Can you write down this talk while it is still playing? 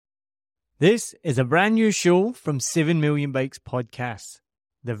This is a brand new show from 7 Million Bikes Podcasts,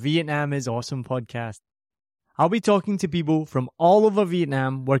 the Vietnam is Awesome podcast. I'll be talking to people from all over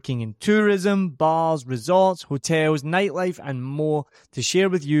Vietnam working in tourism, bars, resorts, hotels, nightlife, and more to share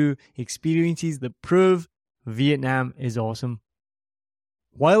with you experiences that prove Vietnam is awesome.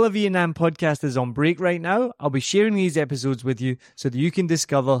 While a Vietnam podcast is on break right now, I'll be sharing these episodes with you so that you can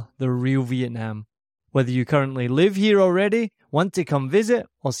discover the real Vietnam. Whether you currently live here already, want to come visit,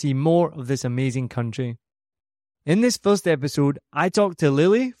 or see more of this amazing country. In this first episode, I talked to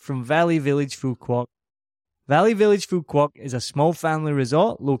Lily from Valley Village Phu Quoc. Valley Village Phu Quoc is a small family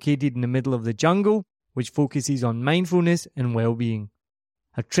resort located in the middle of the jungle, which focuses on mindfulness and well-being.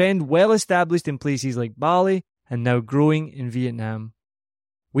 A trend well established in places like Bali and now growing in Vietnam.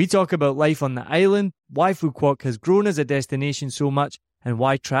 We talk about life on the island, why Phu Quoc has grown as a destination so much, and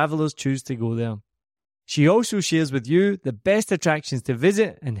why travelers choose to go there. She also shares with you the best attractions to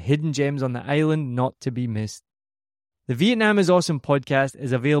visit and hidden gems on the island not to be missed. The Vietnam is Awesome podcast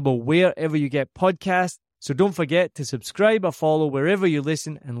is available wherever you get podcasts, so don't forget to subscribe or follow wherever you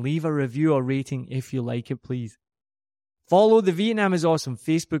listen and leave a review or rating if you like it, please. Follow the Vietnam is Awesome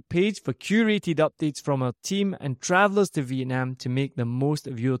Facebook page for curated updates from our team and travelers to Vietnam to make the most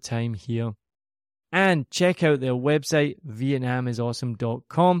of your time here. And check out their website,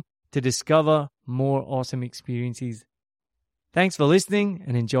 vietnamisawesome.com, to discover more awesome experiences. Thanks for listening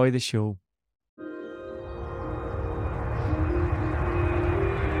and enjoy the show.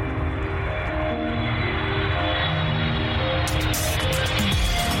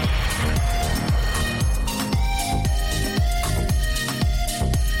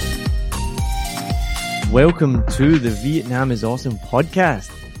 Welcome to the Vietnam is Awesome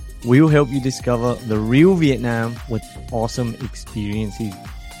podcast. We'll help you discover the real Vietnam with awesome experiences.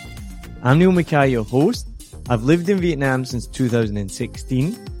 I'm Neil Mackay, your host. I've lived in Vietnam since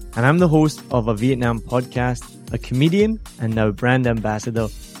 2016, and I'm the host of a Vietnam podcast, a comedian, and now brand ambassador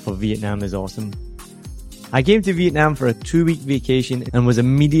for Vietnam is Awesome. I came to Vietnam for a 2-week vacation and was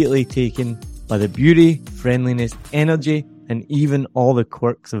immediately taken by the beauty, friendliness, energy, and even all the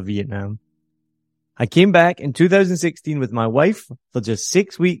quirks of Vietnam. I came back in 2016 with my wife for just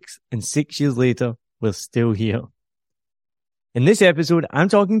 6 weeks, and 6 years later, we're still here. In this episode, I'm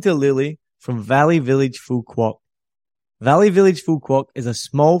talking to Lily from Valley Village Phu Quoc. Valley Village Phu Quoc is a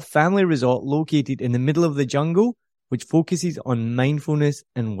small family resort located in the middle of the jungle, which focuses on mindfulness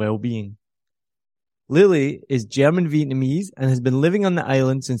and well-being. Lily is German Vietnamese and has been living on the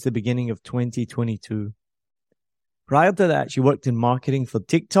island since the beginning of 2022. Prior to that, she worked in marketing for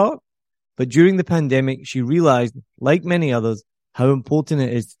TikTok, but during the pandemic, she realized, like many others, how important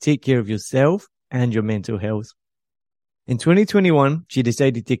it is to take care of yourself and your mental health. In 2021, she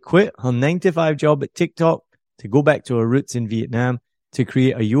decided to quit her 9-to-5 job at TikTok to go back to her roots in Vietnam to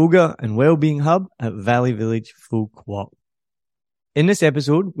create a yoga and well-being hub at Valley Village Phu Quoc. In this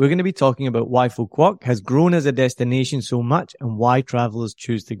episode, we're going to be talking about why Phu Quoc has grown as a destination so much and why travelers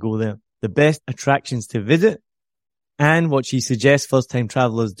choose to go there, the best attractions to visit, and what she suggests first-time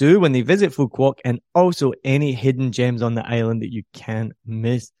travelers do when they visit Phu Quoc, and also any hidden gems on the island that you can't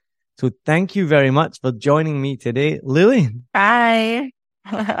miss. So thank you very much for joining me today, Lily. Hi.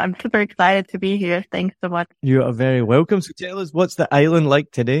 I'm super excited to be here. Thanks so much. You are very welcome. So tell us, what's the island like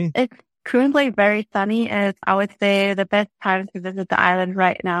today? It's currently very sunny. It's, I would say, the best time to visit the island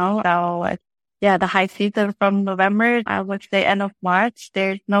right now. So it's, the high season from November, I would say end of March.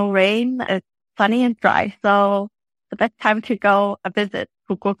 There's no rain. It's sunny and dry. So the best time to go visit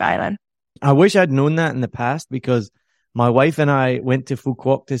Phu Quoc Island. I wish I'd known that in the past, because my wife and I went to Phu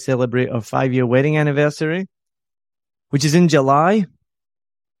Quoc to celebrate our 5-year wedding anniversary, which is in July.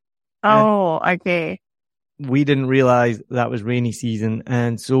 Oh, okay. We didn't realize that was rainy season.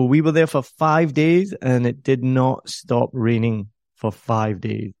 And so we were there for 5 days and it did not stop raining for 5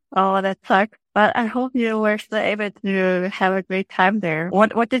 days. Oh, that sucks. But I hope you were still able to have a great time there.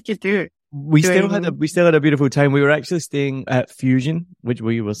 What did you do? We still had a beautiful time. We were actually staying at Fusion, which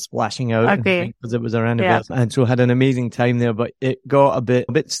we were splashing out because it was our anniversary, and so had an amazing time there. But it got a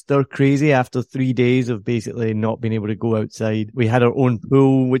bit stir crazy after 3 days of basically not being able to go outside. We had our own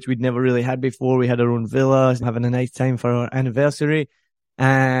pool, which we'd never really had before. We had our own villa, having a nice time for our anniversary,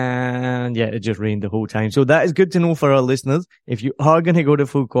 and it just rained the whole time. So that is good to know for our listeners. If you are going to go to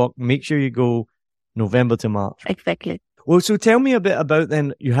Phu Quoc, make sure you go November to March. Exactly. Well, so tell me a bit about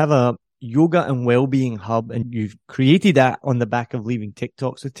then. You have a yoga and well-being hub, and you've created that on the back of leaving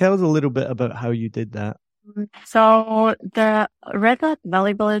TikTok. So tell us a little bit about how you did that. So the Red Dot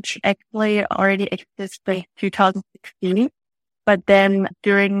Valley Village actually already exists in 2016, but then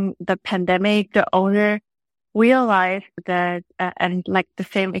during the pandemic, the owner realized that, and like the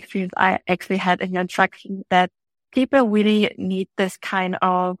same experience I actually had in your instruction, that people really need this kind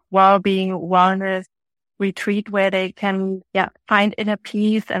of well-being, wellness retreat where they can, find inner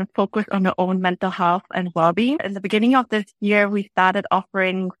peace and focus on their own mental health and well-being. In the beginning of this year, we started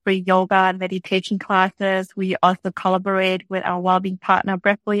offering free yoga and meditation classes. We also collaborate with our well-being partner,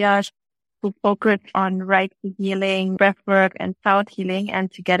 Breath Voyage, who focus on Reiki healing, breathwork, and sound healing.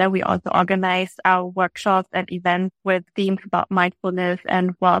 And together we also organize our workshops and events with themes about mindfulness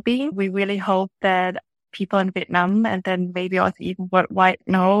and well-being. We really hope that people in Vietnam and then maybe also even worldwide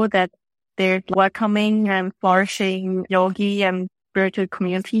know that there's welcoming and flourishing yogi and spiritual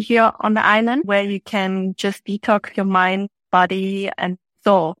community here on the island where you can just detox your mind, body, and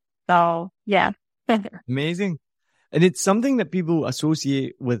soul. So, yeah. Amazing. And it's something that people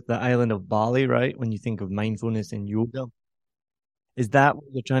associate with the island of Bali, right? When you think of mindfulness and yoga. Is that what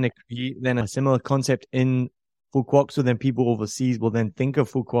you're trying to create then, a similar concept in Phu Quoc? So then people overseas will then think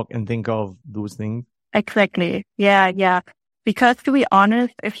of Phu Quoc and think of those things? Exactly. Yeah. Because to be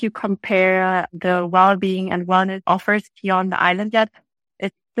honest, if you compare the well-being and wellness offers here on the island yet,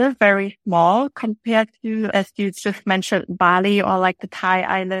 it's still very small compared to, as you just mentioned, Bali or like the Thai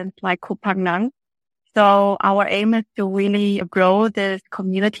islands like Koh Phangan. So our aim is to really grow this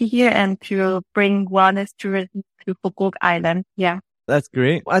community here and to bring wellness tourism to Phu Quoc Island. Yeah. That's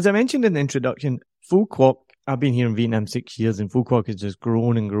great. As I mentioned in the introduction, Phu Quoc, I've been here in Vietnam 6 years and Phu Quoc has just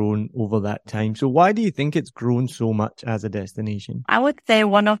grown and grown over that time. So why do you think it's grown so much as a destination? I would say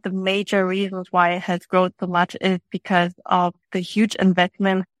one of the major reasons why it has grown so much is because of the huge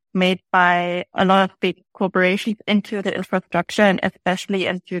investment made by a lot of big corporations into the infrastructure and especially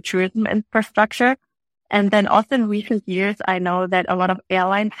into tourism infrastructure. And then also in recent years, I know that a lot of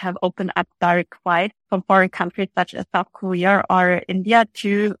airlines have opened up direct flights from foreign countries such as South Korea or India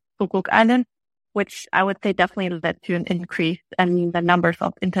to Phu Quoc Island, which I would say definitely led to an increase in the numbers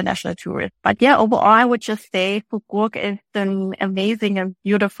of international tourists. But yeah, overall, I would just say Phu Quoc is an amazing and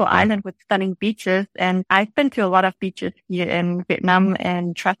beautiful island with stunning beaches. And I've been to a lot of beaches here in Vietnam.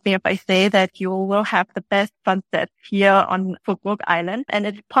 And trust me if I say that you will have the best sunsets here on Phu Quoc Island. And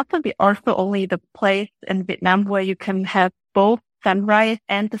it's possibly also only the place in Vietnam where you can have both sunrise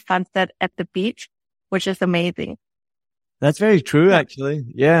and the sunset at the beach, which is amazing. That's very true, actually.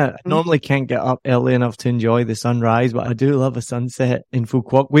 Yeah, I normally can't get up early enough to enjoy the sunrise, but I do love a sunset in Phu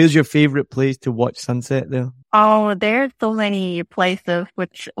Quoc. Where's your favorite place to watch sunset there? Oh, there's so many places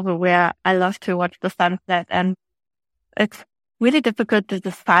where I love to watch the sunset, and it's really difficult to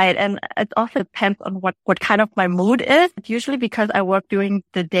decide. And it also depends on what kind of my mood is. Usually because I work during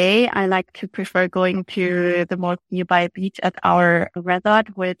the day, I like to prefer going to the most nearby beach at our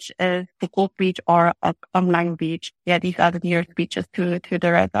resort, which is the Quoc Beach or Am Lang Beach. Yeah, these are the nearest beaches to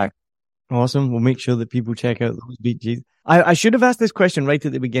the resort. Awesome. We'll make sure that people check out those beaches. I should have asked this question right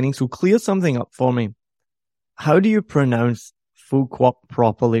at the beginning, so clear something up for me. How do you pronounce Phu Quoc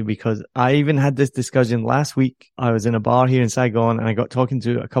properly? Because I even had this discussion last week. I was in a bar here in Saigon and I got talking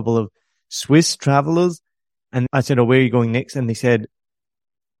to a couple of Swiss travelers and I said, oh, where are you going next? And they said,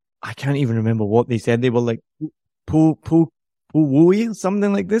 I can't even remember what they said. They were like, Phu Vui,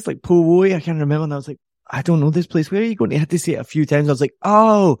 something like this, like Phu Vui. I can't remember. And I was like, I don't know this place. Where are you going? They had to say it a few times. I was like,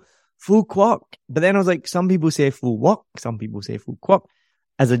 oh, Phu Quoc. But then I was like, some people say Phu Quoc, some people say Phu Quoc.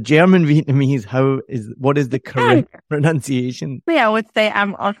 As a German Vietnamese, what is the correct pronunciation? Yeah, I would say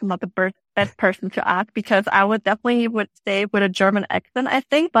I'm also not the best person to ask because I would say with a German accent, I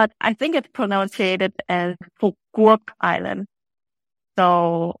think, but I think it's pronounced as Phu Quoc Island.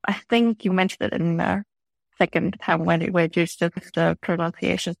 So I think you mentioned it in the second time when you just the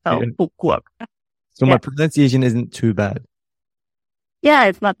pronunciation. So Phu Quoc. So my pronunciation isn't too bad. Yeah,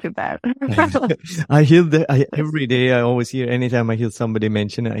 it's not too bad. I hear every day. I always hear, anytime I hear somebody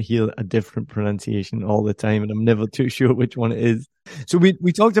mention it, I hear a different pronunciation all the time, and I'm never too sure which one it is. So we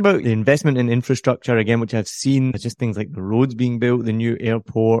talked about the investment in infrastructure again, which I've seen, just things like the roads being built, the new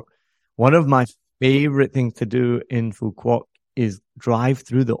airport. One of my favorite things to do in Phu Quoc is drive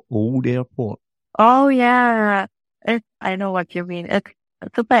through the old airport. Oh yeah, I know what you mean. It's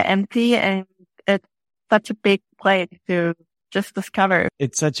super empty and it's such a big place to just discover.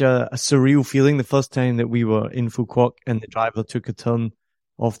 It's such a surreal feeling the first time that we were in Phu Quoc and the driver took a turn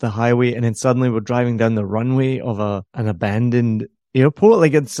off the highway and then suddenly we're driving down the runway of an abandoned airport.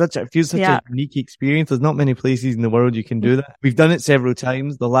 Like it feels such a unique experience. There's not many places in the world you can do that. We've done it several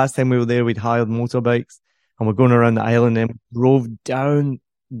times. The last time we were there, we'd hired motorbikes and we're going around the island and drove down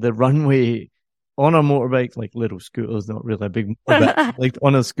the runway on our motorbikes, like little scooters, not really a big motorbike, like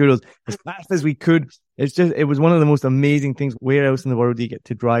on our scooters as fast as we could. It was one of the most amazing things. Where else in the world do you get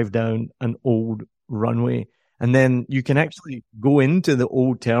to drive down an old runway? And then you can actually go into the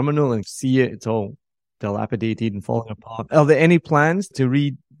old terminal and see it. It's all dilapidated and falling apart. Are there any plans to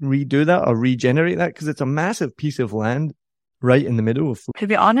redo that or regenerate that? Because it's a massive piece of land right in the middle of Phu Quoc. To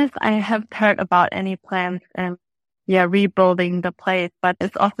be honest, I haven't heard about any plans rebuilding the place, but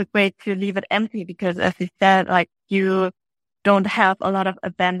it's also great to leave it empty because as you said, like you don't have a lot of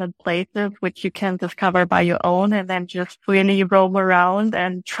abandoned places which you can discover by your own and then just freely roam around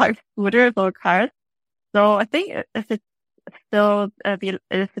and drive scooters or cars. So I think if it's still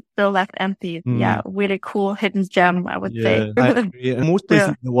left empty, really cool hidden gem, I would say. I agree. In most places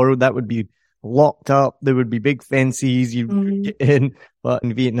in the world, that would be locked up. There would be big fences you get in, but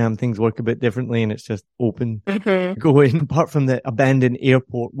in Vietnam things work a bit differently and it's just open. Go in. Apart from the abandoned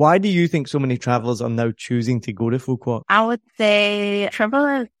airport, why do you think so many travelers are now choosing to go to Phu Quoc? I would say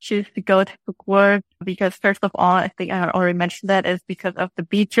travelers choose to go to Phu Quoc because first of all, I think I already mentioned that, is because of the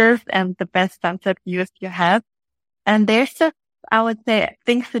beaches and the best sunset views you have. And there's just, I would say,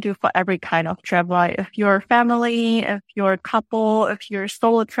 things to do for every kind of traveler. If you're a family, if you're a couple, if you're a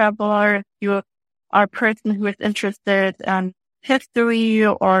solo traveler, if you are a person who is interested in history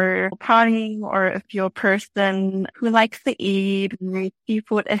or partying, or if you're a person who likes to eat,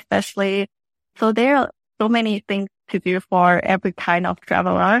 seafood especially. So there are so many things to do for every kind of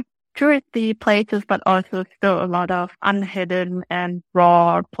traveler. Touristy places, but also still a lot of unhidden and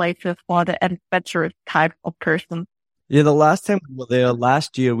raw places for the adventurous type of person. Yeah, the last time we were there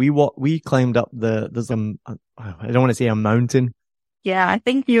last year, we climbed up there's I don't want to say a mountain. Yeah, I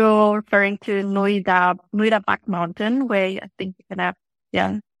think you're referring to Nuoi Da Bak Mountain, where I think you can have,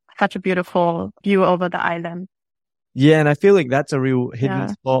 such a beautiful view over the island. Yeah, and I feel like that's a real hidden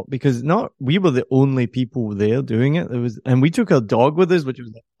spot because we were the only people there doing it. And we took our dog with us, which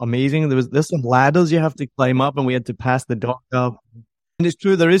was amazing. There's some ladders you have to climb up and we had to pass the dog up. And it's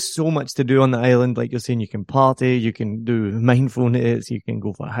true, there is so much to do on the island. Like you're saying, you can party, you can do mindfulness, you can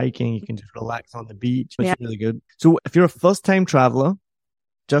go for hiking, you can just relax on the beach, which is really good. So if you're a first time traveler,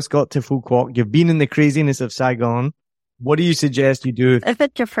 just got to Phu Quoc, you've been in the craziness of Saigon, what do you suggest you do? If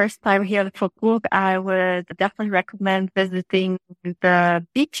it's your first time here in Phu Quoc, I would definitely recommend visiting the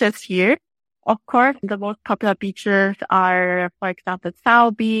beaches here. Of course, the most popular beaches are, for example, Sao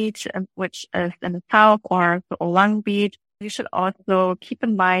Beach, which is in the south, or the Olang Beach. You should also keep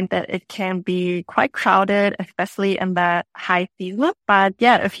in mind that it can be quite crowded, especially in the high season. But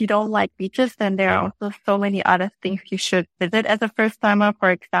if you don't like beaches, then there are also so many other things you should visit as a first timer. For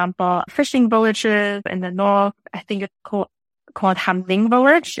example, fishing villages in the north. I think it's called Ham Ling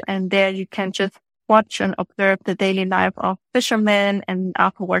Village. And there you can just watch and observe the daily life of fishermen. And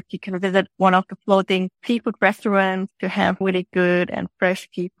afterwards, you can visit one of the floating seafood restaurants to have really good and fresh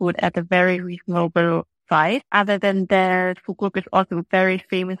seafood at a very reasonable price. Other than that, Phu Quoc is also very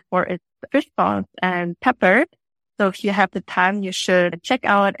famous for its fish sauce and peppers. So if you have the time, you should check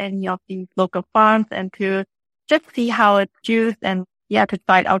out any of these local farms and to just see how it's used and to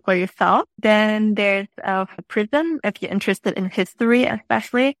try it out for yourself. Then there's a prison, if you're interested in history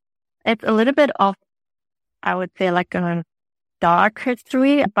especially. It's a little bit of, I would say, like a dark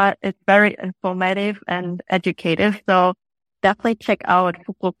history, but it's very informative and educative. So definitely check out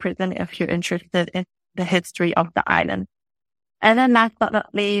Phu Quoc Prison if you're interested in the history of the island. And then last but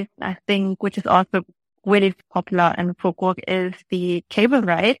not least, I think, which is also really popular in Phu Quoc, is the cable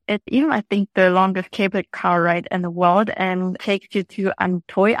ride. It's even, I think, the longest cable car ride in the world and takes you to An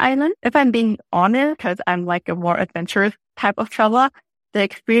Thoi Island. If I'm being honest, because I'm like a more adventurous type of traveler, the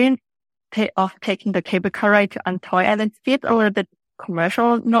experience of taking the cable car ride to An Thoi Island feels a little bit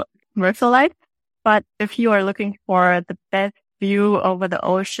commercialized. But if you are looking for the best view over the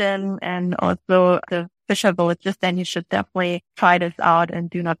ocean and also the fisher villages, then you should definitely try this out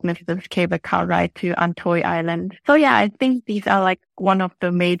and do not miss this cable car ride to An Thoi Island. So I think these are like one of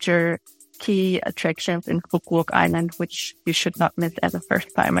the major key attractions in Phu Quoc Island, which you should not miss as a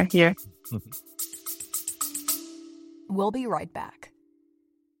first timer here. We'll be right back.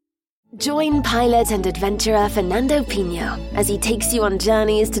 Join pilot and adventurer Fernando Pino as he takes you on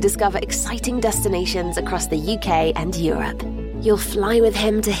journeys to discover exciting destinations across the UK and Europe. You'll fly with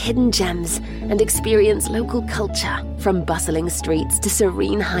him to hidden gems and experience local culture, from bustling streets to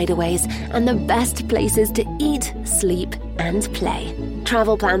serene hideaways and the best places to eat, sleep, and play.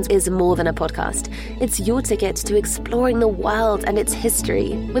 Travel Plans is more than a podcast. It's your ticket to exploring the world and its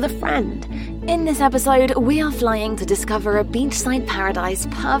history with a friend. In this episode, we are flying to discover a beachside paradise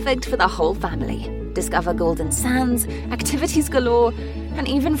perfect for the whole family. Discover golden sands, activities galore, and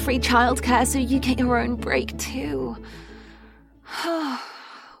even free childcare so you get your own break too.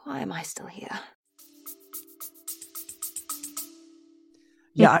 Why am I still here?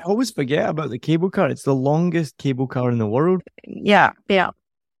 Yeah, I always forget about the cable car. It's the longest cable car in the world. Yeah.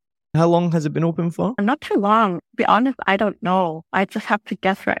 How long has it been open for? Not too long. To be honest, I don't know. I just have to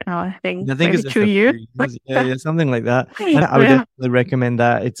guess right now. I think I think maybe it's just 2 a years. few years. Yeah, something like that. And I would Yeah. definitely recommend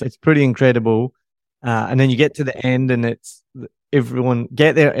that. It's pretty incredible. And then you get to the end, and it's everyone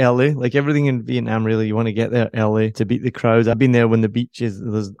get there early. Like everything in Vietnam, really, you want to get there early to beat the crowds. I've been there when the beach is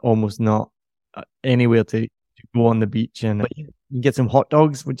there's almost not anywhere to go on the beach, and but you can get some hot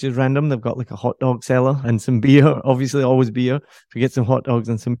dogs, which is random. They've got like a hot dog seller and some beer. Obviously, always beer. So get some hot dogs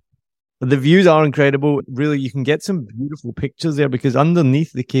and some. But the views are incredible. Really, you can get some beautiful pictures there because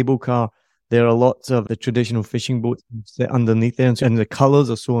underneath the cable car, there are lots of the traditional fishing boats set underneath there. And the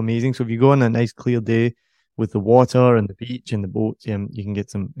colors are so amazing. So if you go on a nice clear day with the water and the beach and the boats, you can get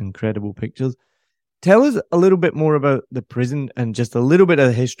some incredible pictures. Tell us a little bit more about the prison and just a little bit of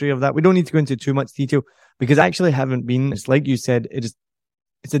the history of that. We don't need to go into too much detail because I actually haven't been. It's like you said, it's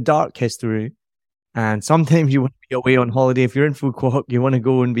a dark history. And sometimes you want to be away on holiday. If you're in Phu Quoc, you want to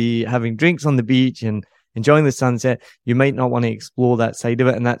go and be having drinks on the beach and enjoying the sunset. You might not want to explore that side of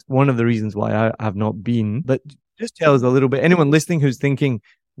it. And that's one of the reasons why I have not been. But just tell us a little bit. Anyone listening who's thinking,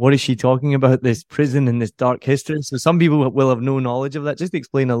 what is she talking about, this prison and this dark history? So some people will have no knowledge of that. Just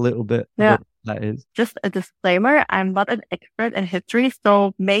explain a little bit Yeah. what that is. Just a disclaimer, I'm not an expert in history,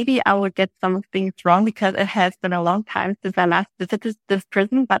 so maybe I would get some things wrong because it has been a long time since I last visited this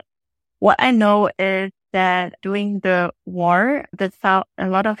prison. But what I know is that during the war, a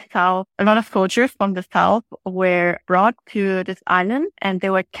lot of soldiers from the South were brought to this island, and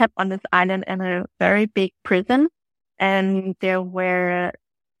they were kept on this island in a very big prison, and they were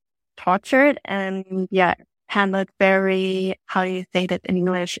tortured and handled very, how do you say that in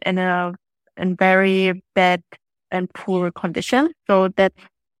English, in very bad and poor conditions. So that's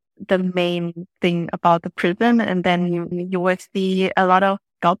the main thing about the prison. And then you will see a lot of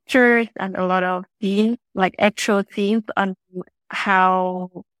sculptures and a lot of scenes, like actual scenes on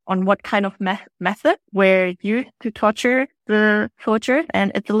what kind of method were used to torture the soldiers.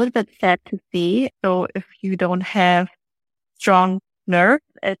 And it's a little bit sad to see. So if you don't have strong nerves,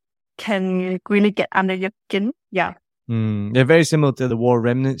 it can really get under your skin. Yeah. They're very similar to the War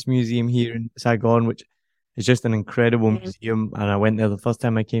Remnants Museum here in Saigon, which is just an incredible museum. And I went there the first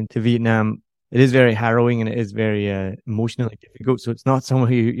time I came to Vietnam. It is very harrowing and it is very emotionally difficult. So it's not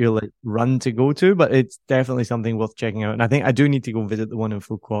somewhere you're like run to go to, but it's definitely something worth checking out. And I think I do need to go visit the one in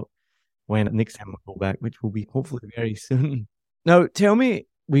Phu Quoc when next time I go back, which will be hopefully very soon. Now, tell me,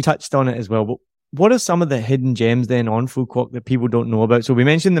 we touched on it as well, but what are some of the hidden gems then on Phu Quoc that people don't know about? So we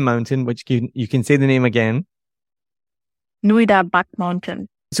mentioned the mountain, which you can say the name again. Nui Da Bac Mountain.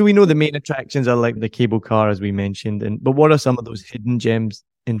 So we know the main attractions are like the cable car, as we mentioned, but what are some of those hidden gems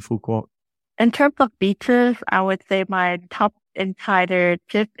in Phu Quoc? In terms of beaches, I would say my top entire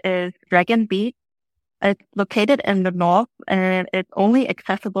tip is Dragon Beach. It's located in the north and it's only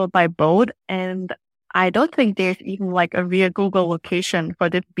accessible by boat. And I don't think there's even like a real Google location for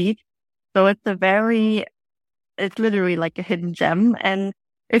this beach. So it's literally like a hidden gem. And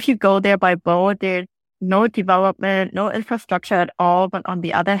if you go there by boat, there's no development, no infrastructure at all. But on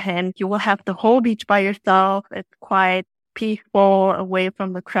the other hand, you will have the whole beach by yourself. It's quite peaceful, away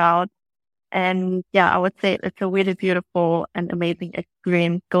from the crowd. And I would say it's a really beautiful and amazing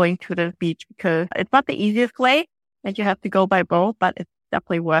experience going to the beach because it's not the easiest way and you have to go by boat, but it's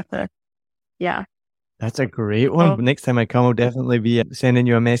definitely worth it. Yeah. That's a great one. Next time I come, I'll definitely be sending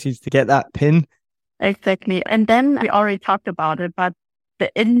you a message to get that pin. Exactly. And then we already talked about it, but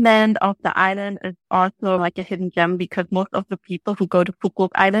the inland of the island is also like a hidden gem because most of the people who go to Phu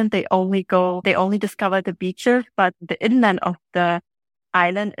Quoc Island, they only discover the beaches, but the inland of the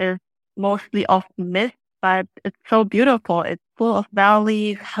island is mostly off mist, but it's so beautiful. It's full of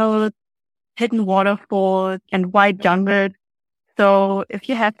valleys, hills, hidden waterfalls, and wide jungle. So if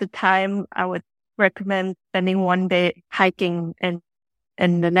you have the time, I would recommend spending one day hiking in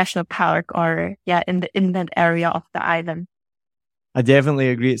the national park or in the inland area of the island. I definitely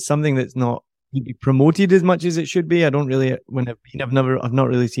agree. It's something that's not promoted as much as it should be. I don't really, when I've been, I've not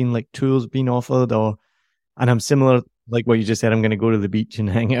really seen like tours being offered and I'm similar, like what you just said, I'm going to go to the beach and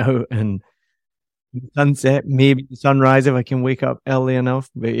hang out and sunset, maybe sunrise if I can wake up early enough.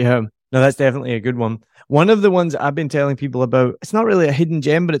 But no, that's definitely a good one. One of the ones I've been telling people about, it's not really a hidden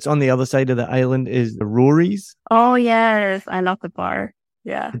gem, but it's on the other side of the island, is the Rory's. Oh, yes. I love the bar.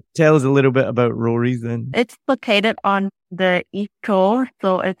 Yeah. Tell us a little bit about Rory's then. It's located on the East Coast,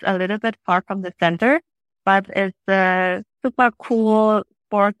 so it's a little bit far from the center, but it's a super cool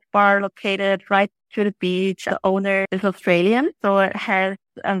sports bar located right to the beach. The owner is Australian, so it has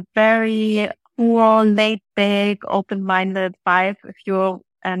a very cool, laid back, open-minded vibe. If you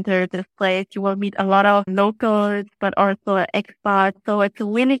enter this place, you will meet a lot of locals, but also expats. So it's a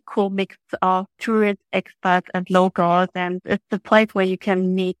really cool mix of tourists, expats, and locals. And it's a place where you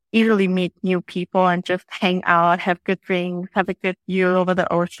can easily meet new people and just hang out, have good drinks, have a good view over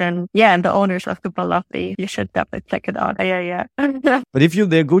the ocean. Yeah, and the owners are super lovely. You should definitely check it out. Yeah. But if you're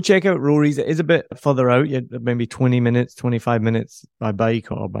there, go check out Rory's. It is a bit further out, maybe 20 minutes, 25 minutes by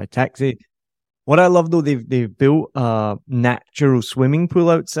bike or by taxi. What I love though, they've built a natural swimming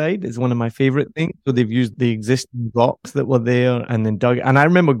pool outside. It's one of my favorite things. So they've used the existing rocks that were there and then dug. And I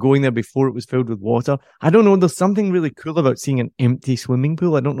remember going there before it was filled with water. I don't know. There's something really cool about seeing an empty swimming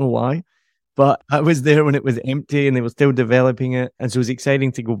pool. I don't know why, but I was there when it was empty and they were still developing it. And so it was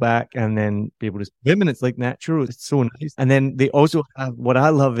exciting to go back and then be able to swim. And it's like natural. It's so nice. And then they also have what I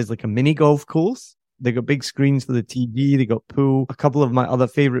love is like a mini golf course. They got big screens for the TV. They got pool. A couple of my other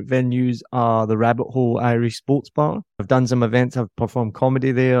favorite venues are the Rabbit Hole Irish Sports Bar. I've done some events. I've performed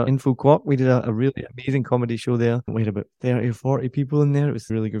comedy there in Phu Quoc. We did a really amazing comedy show there. We had about 30 or 40 people in there. It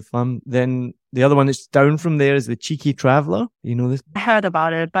was really good fun. Then the other one that's down from there is the Cheeky Traveller. You know this? I heard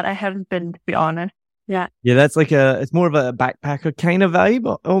about it, but I haven't been, to be honest. Yeah, that's like it's more of a backpacker kind of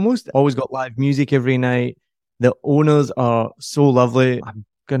vibe, almost. Always got live music every night. The owners are so lovely. I'm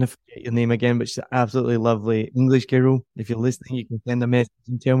going to forget your name again, but she's an absolutely lovely English girl. If you're listening, you can send a message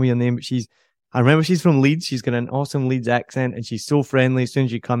and tell me your name. But I remember she's from Leeds. She's got an awesome Leeds accent and she's so friendly. As soon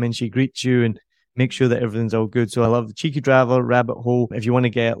as you come in, she greets you and makes sure that everything's all good. So I love the Cheeky Traveller, Rabbit Hole. If you want to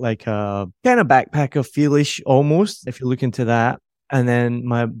get like a kind of backpacker feelish almost, if you're looking to that. And then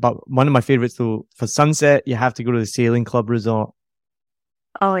one of my favorites though, for sunset, you have to go to the Sailing Club Resort.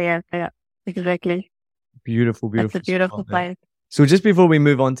 Oh yeah, exactly. Beautiful. That's a beautiful place. So just before we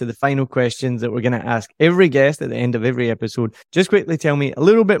move on to the final questions that we're going to ask every guest at the end of every episode, just quickly tell me a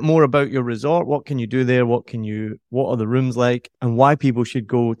little bit more about your resort. What can you do there? What are the rooms like? And why people should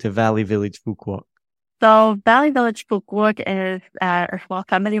go to Valley Village Phu Quoc? So Valley Village Phu Quoc is a small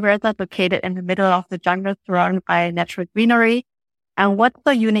family resort located in the middle of the jungle surrounded by natural greenery. And what's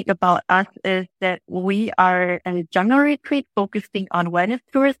so unique about us is that we are a jungle retreat focusing on wellness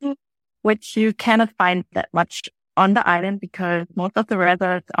tourism, which you cannot find that much on the island because most of the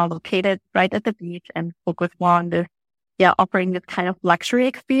resorts are located right at the beach and focus more on this, offering this kind of luxury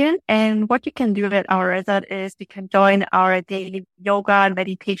experience. And what you can do at our resort is you can join our daily yoga and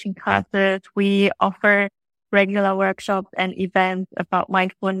meditation classes. We offer regular workshops and events about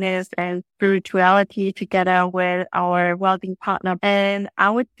mindfulness and spirituality together with our well-being partner. And I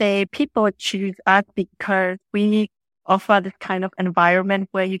would say people choose us because we offer this kind of environment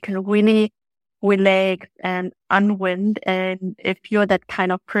where you can really relax and unwind. And if you're that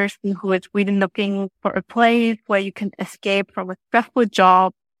kind of person who is really looking for a place where you can escape from a stressful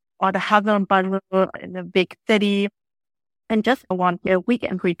job or the hustle and bustle in a big city and just want a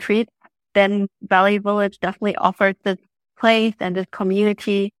weekend retreat, then Valley Village definitely offers this place and this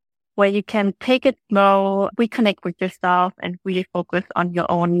community where you can take it slow, reconnect with yourself and really focus on your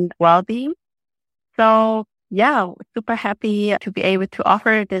own well-being. So super happy to be able to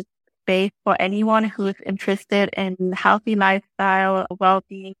offer this space for anyone who's interested in healthy lifestyle,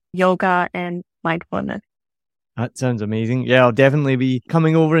 well-being, yoga, and mindfulness. That sounds amazing. Yeah, I'll definitely be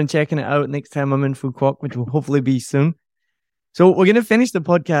coming over and checking it out next time I'm in Phu Quoc, which will hopefully be soon. So we're going to finish the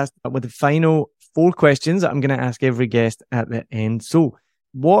podcast with the final 4 questions that I'm going to ask every guest at the end. So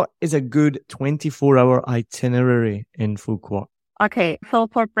what is a good 24-hour itinerary in Phu Quoc? Okay, so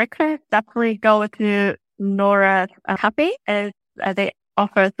for breakfast, definitely go to Nora's Cafe, as they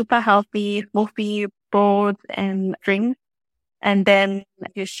offer super healthy smoothie, bowls, and drinks. And then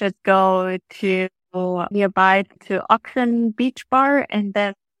you should go to nearby to Oxen Beach Bar and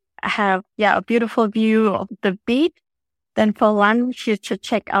then have a beautiful view of the beach. Then for lunch, you should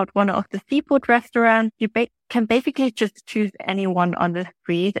check out one of the seafood restaurants. You can basically just choose anyone on the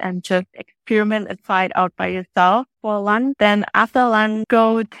street and just experiment and try it out by yourself for lunch. Then after lunch,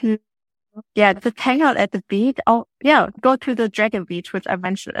 go to just hang out at the beach. Go to the Dragon Beach, which I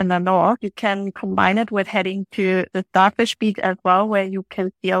mentioned in the north. You can combine it with heading to the Starfish Beach as well, where you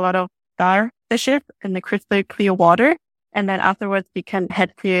can see a lot of starfishes in the crystal clear water. And then afterwards, you can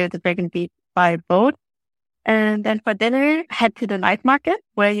head to the Dragon Beach by boat. And then for dinner, head to the night market,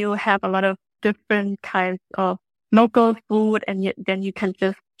 where you have a lot of different kinds of local food. And then you can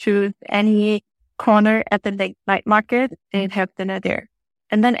just choose any corner at the night market and have dinner there.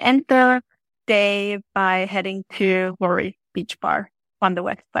 And then end the day by heading to Rory's Beach Bar on the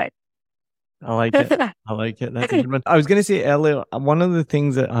west side. I like it. That's a good one. I was going to say earlier, one of the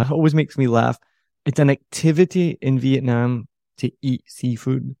things that always makes me laugh, it's an activity in Vietnam to eat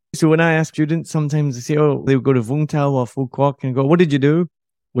seafood. So when I ask students, sometimes they say, oh, they'll go to Vung Tau or Phu Quoc and go, what did you do?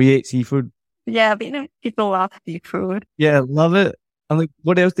 We ate seafood. Yeah, Vietnamese people love seafood. Yeah, love it. I'm like,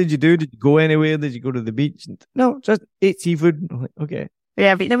 what else did you do? Did you go anywhere? Did you go to the beach? No, just ate seafood. I'm like, okay.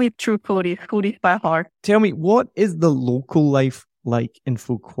 Yeah, Vietnamese true foodies by heart. Tell me, what is the local life like in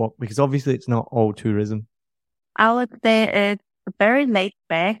Phu Quoc? Because obviously it's not all tourism. I would say it's very laid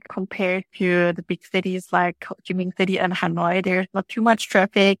back compared to the big cities like Ho Chi Minh City and Hanoi. There's not too much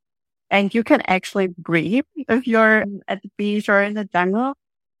traffic and you can actually breathe if you're at the beach or in the jungle.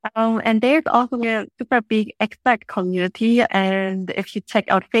 And there's also a super big expat community. And if you check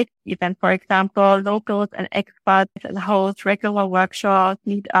out Facebook events, for example, locals and expats and host regular workshops,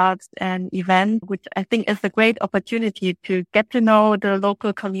 meetups and events, which I think is a great opportunity to get to know the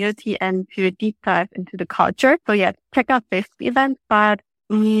local community and to deep dive into the culture. So yeah, check out Facebook events. But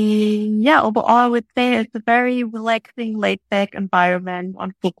yeah, overall, I would say it's a very relaxing, laid back environment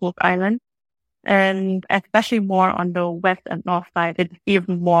on Phu Quoc Island. And especially more on the west and north side, it's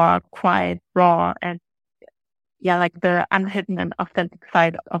even more quiet, raw, and yeah, like the unhidden and authentic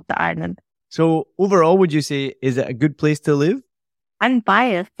side of the island. So overall, would you say, is it a good place to live? I'm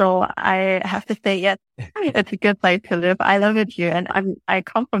biased, so I have to say yes, it's a good place to live. I love it here, and I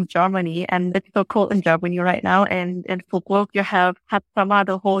come from Germany, and it's so cold in Germany right now. And in Phu Quoc, you have hot summer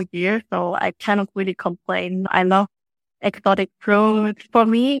the whole year, so I cannot really complain. I love exotic fruits. For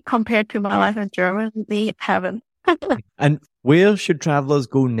me, compared to my life in Germany, it's heaven. And where should travelers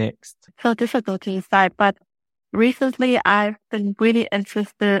go next? So difficult to decide, but recently I've been really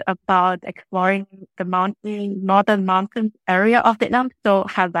interested about exploring the northern mountain area of Vietnam. So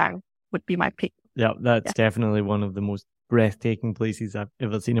Ha Giang would be my pick. Yeah, that's definitely one of the most breathtaking places I've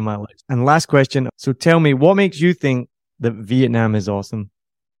ever seen in my life. And last question. So tell me, what makes you think that Vietnam is awesome?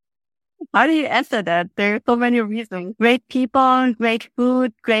 How do you answer that? There are so many reasons. Great people, great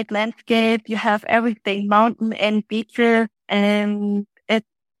food, great landscape. You have everything, mountain and beaches, and it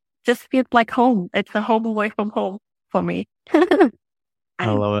just feels like home. It's a home away from home for me. I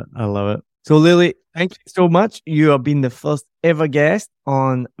love it. I love it. So Lily, thank you so much. You have been the first ever guest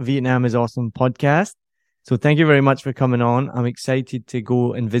on Vietnam is Awesome podcast. So thank you very much for coming on. I'm excited to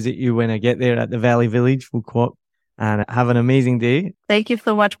go and visit you when I get there at the Valley Village, Phu Quoc. And have an amazing day. Thank you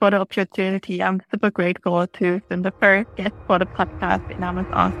so much for the opportunity. I'm super grateful to be the first guest for the podcast. Vietnam is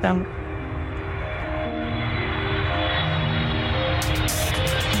Awesome.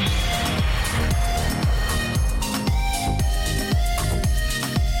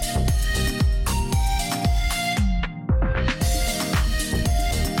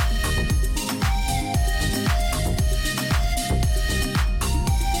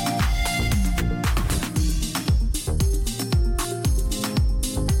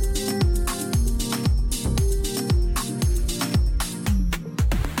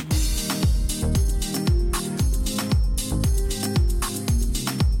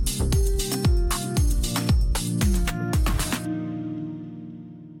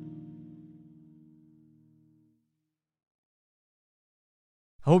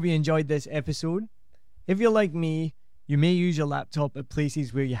 I hope you enjoyed this episode. If you're like me, you may use your laptop at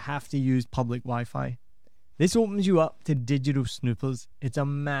places where you have to use public Wi-Fi. This opens you up to digital snoopers. It's a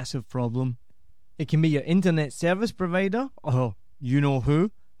massive problem. It can be your internet service provider, or you know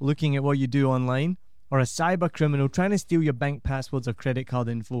who, looking at what you do online, or a cyber criminal trying to steal your bank passwords or credit card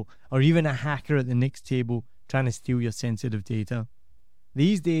info, or even a hacker at the next table trying to steal your sensitive data.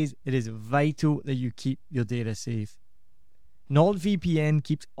 These days, it is vital that you keep your data safe. NordVPN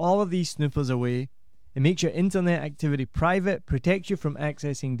keeps all of these snoopers away. It makes your internet activity private, protects you from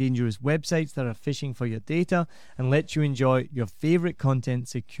accessing dangerous websites that are phishing for your data, and lets you enjoy your favorite content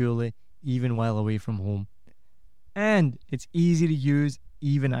securely, even while away from home. And it's easy to use,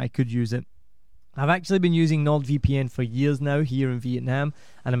 even I could use it. I've actually been using NordVPN for years now here in Vietnam,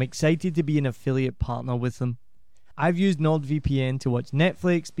 and I'm excited to be an affiliate partner with them. I've used NordVPN to watch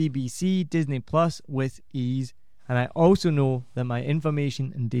Netflix, BBC, Disney Plus with ease. And I also know that my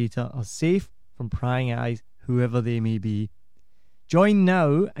information and data are safe from prying eyes, whoever they may be. Join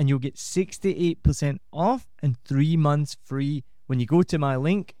now and you'll get 68% off and 3 months free when you go to my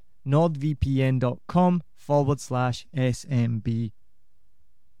link, nordvpn.com/SMB.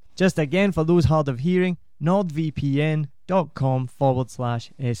 Just again, for those hard of hearing,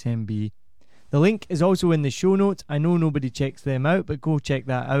 nordvpn.com/SMB. The link is also in the show notes. I know nobody checks them out, but go check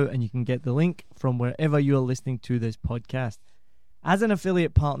that out and you can get the link from wherever you are listening to this podcast. As an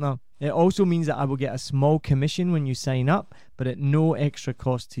affiliate partner, it also means that I will get a small commission when you sign up, but at no extra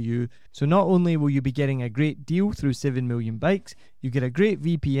cost to you. So not only will you be getting a great deal through 7 Million Bikes, you get a great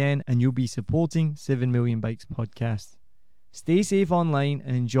VPN and you'll be supporting 7 Million Bikes podcast. Stay safe online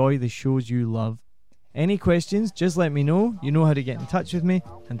and enjoy the shows you love. Any questions, just let me know. You know how to get in touch with me.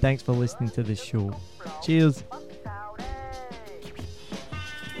 And thanks for listening to this show. Cheers.